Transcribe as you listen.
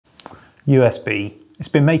USB. It's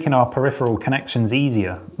been making our peripheral connections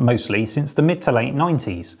easier, mostly since the mid to late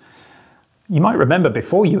 90s. You might remember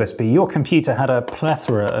before USB, your computer had a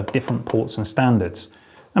plethora of different ports and standards.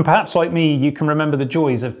 And perhaps like me, you can remember the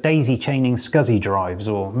joys of daisy chaining SCSI drives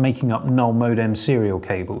or making up null modem serial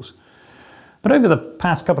cables. But over the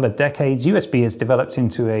past couple of decades, USB has developed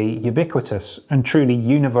into a ubiquitous and truly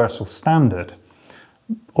universal standard,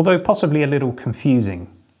 although possibly a little confusing.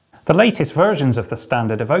 The latest versions of the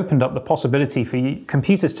standard have opened up the possibility for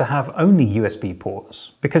computers to have only USB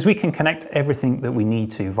ports, because we can connect everything that we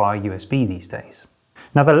need to via USB these days.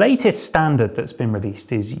 Now, the latest standard that's been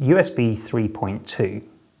released is USB 3.2.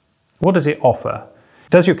 What does it offer?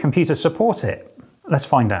 Does your computer support it? Let's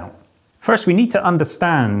find out. First, we need to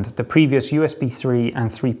understand the previous USB 3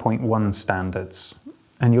 and 3.1 standards,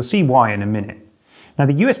 and you'll see why in a minute. Now,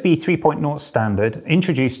 the USB 3.0 standard,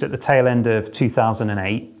 introduced at the tail end of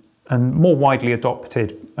 2008 and more widely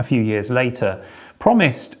adopted a few years later,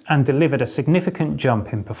 promised and delivered a significant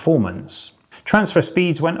jump in performance. Transfer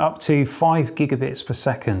speeds went up to 5 gigabits per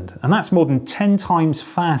second, and that's more than 10 times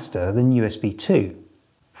faster than USB 2.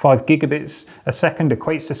 5 gigabits a second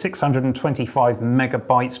equates to 625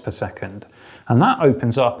 megabytes per second, and that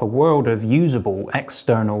opens up a world of usable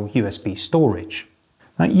external USB storage.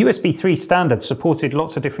 Now, USB 3 standard supported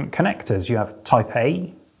lots of different connectors. You have Type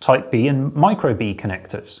A, Type B, and Micro B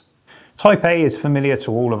connectors. Type A is familiar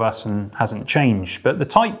to all of us and hasn't changed, but the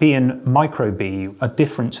Type B and Micro B are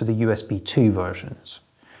different to the USB 2 versions.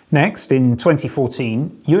 Next, in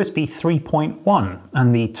 2014, USB 3.1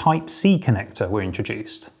 and the Type C connector were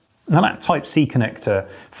introduced. Now, that Type C connector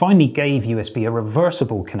finally gave USB a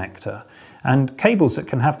reversible connector and cables that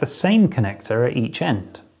can have the same connector at each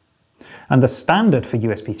end. And the standard for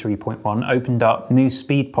USB 3.1 opened up new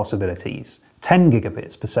speed possibilities, 10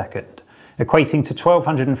 gigabits per second, equating to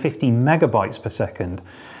 1250 megabytes per second.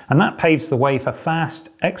 And that paves the way for fast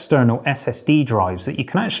external SSD drives that you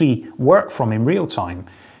can actually work from in real time.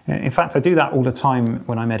 In fact, I do that all the time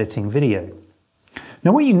when I'm editing video.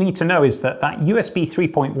 Now, what you need to know is that USB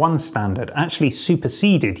 3.1 standard actually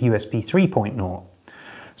superseded USB 3.0.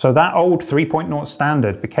 So that old 3.0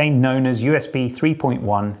 standard became known as USB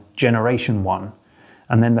 3.1 Generation 1.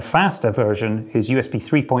 And then the faster version is USB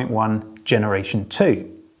 3.1 Generation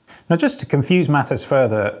 2. Now, just to confuse matters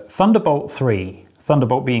further, Thunderbolt 3,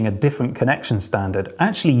 Thunderbolt being a different connection standard,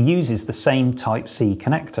 actually uses the same Type C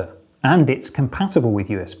connector, and it's compatible with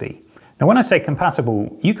USB. Now, when I say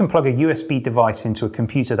compatible, you can plug a USB device into a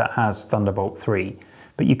computer that has Thunderbolt 3,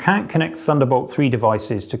 but you can't connect Thunderbolt 3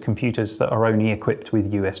 devices to computers that are only equipped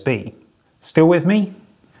with USB. Still with me?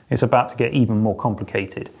 It's about to get even more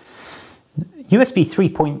complicated. USB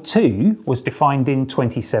 3.2 was defined in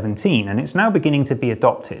 2017, and it's now beginning to be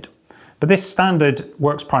adopted. But this standard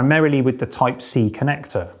works primarily with the Type C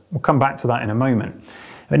connector. We'll come back to that in a moment.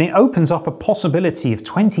 And it opens up a possibility of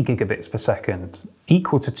 20 gigabits per second,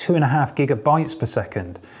 equal to 2.5 gigabytes per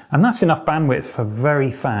second. And that's enough bandwidth for very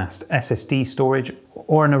fast SSD storage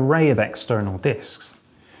or an array of external disks.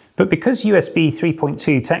 But because USB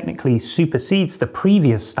 3.2 technically supersedes the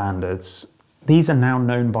previous standards, these are now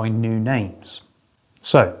known by new names.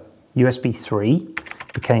 So, USB 3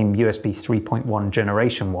 became USB 3.1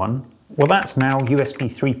 Generation 1. Well, that's now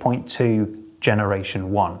USB 3.2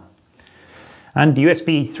 Generation 1. And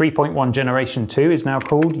USB 3.1 Generation 2 is now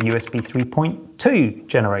called USB 3.2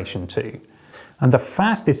 Generation 2. And the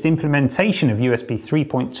fastest implementation of USB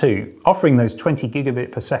 3.2, offering those 20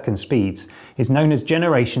 gigabit per second speeds, is known as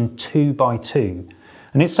Generation 2x2.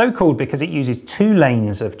 And it's so called because it uses 2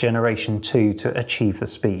 lanes of Generation 2 to achieve the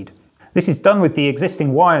speed. This is done with the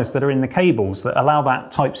existing wires that are in the cables that allow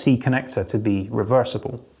that Type C connector to be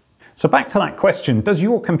reversible. So back to that question, does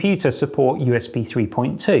your computer support USB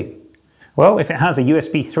 3.2? Well, if it has a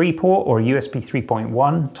USB 3 port or a USB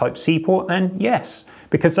 3.1 Type C port, then yes,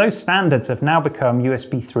 because those standards have now become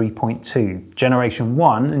USB 3.2, Generation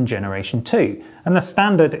 1 and Generation 2, and the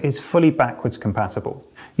standard is fully backwards compatible.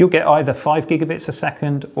 You'll get either 5 gigabits a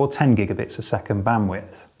second or 10 gigabits a second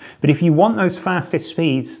bandwidth. But if you want those fastest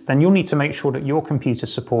speeds, then you'll need to make sure that your computer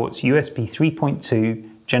supports USB 3.2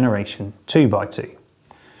 Generation 2x2.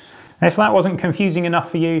 If that wasn't confusing enough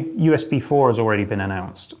for you, USB 4 has already been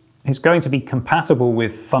announced. It's going to be compatible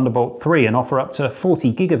with Thunderbolt 3 and offer up to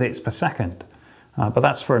 40 gigabits per second, but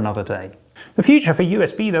that's for another day. The future for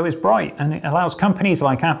USB, though, is bright, and it allows companies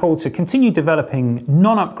like Apple to continue developing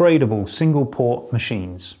non-upgradable single-port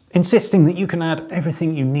machines, insisting that you can add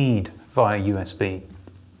everything you need via USB.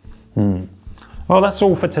 Well, that's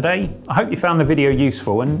all for today. I hope you found the video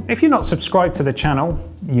useful, and if you're not subscribed to the channel,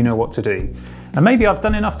 you know what to do. And maybe I've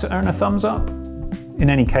done enough to earn a thumbs up.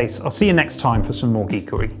 In any case, I'll see you next time for some more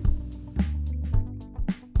geekery.